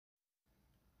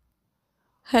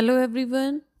Hello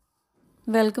everyone,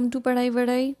 welcome to Padai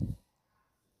Vadai.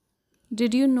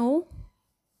 Did you know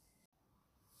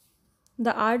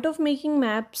the art of making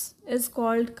maps is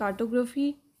called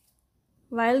cartography,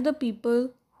 while the people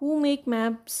who make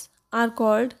maps are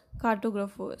called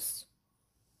cartographers?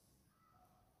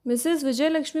 Mrs.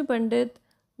 Vijayalakshmi Pandit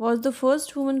was the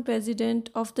first woman president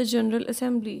of the General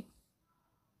Assembly.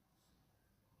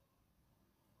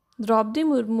 Draupadi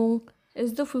Murmu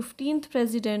is the 15th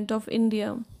president of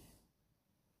India.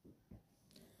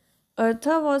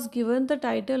 Eartha was given the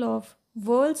title of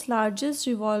World's Largest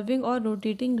Revolving or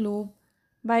Rotating Globe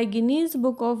by Guinness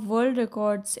Book of World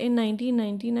Records in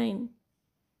 1999.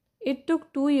 It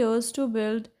took 2 years to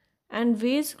build and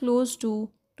weighs close to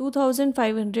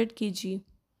 2500 kg.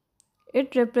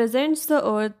 It represents the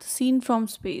Earth seen from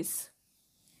space.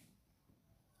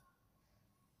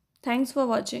 Thanks for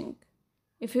watching.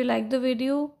 If you like the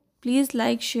video, please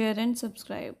like, share and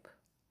subscribe.